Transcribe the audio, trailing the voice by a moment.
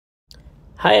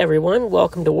Hi everyone,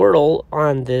 welcome to Wordle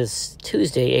on this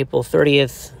Tuesday, April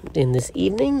 30th in this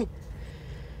evening.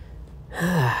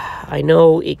 I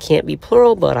know it can't be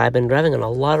plural, but I've been driving on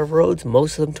a lot of roads,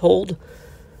 most of them tolled,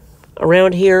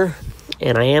 around here,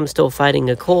 and I am still fighting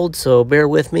a cold, so bear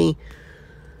with me.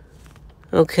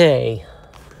 Okay.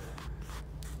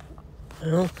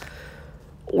 Well,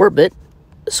 Orbit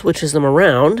switches them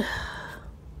around.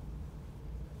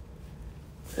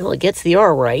 Well, it gets the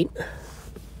R right.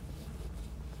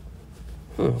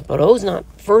 But O's not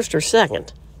first or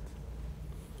second.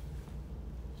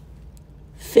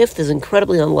 Fifth is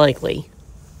incredibly unlikely.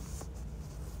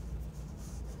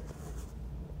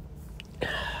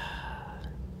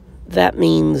 That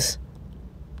means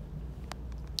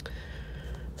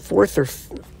fourth or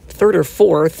third or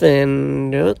fourth,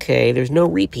 and okay, there's no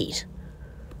repeat.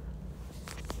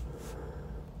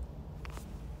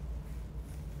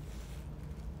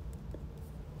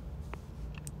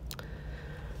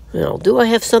 Well, do I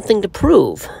have something to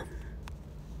prove?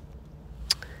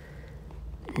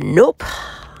 Nope.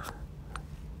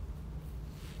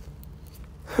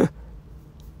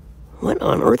 What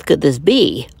on earth could this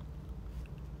be?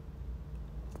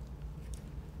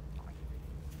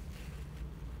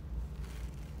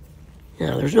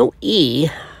 Now, there's no E.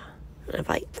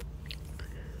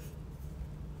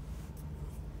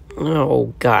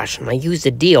 Oh, gosh, and I used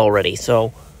a D already,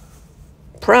 so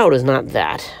proud is not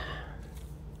that.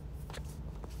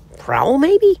 Prowl,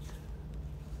 maybe?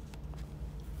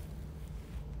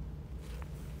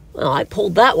 Well, I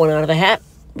pulled that one out of the hat,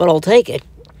 but I'll take it.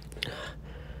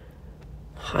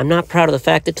 I'm not proud of the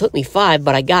fact it took me 5,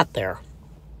 but I got there.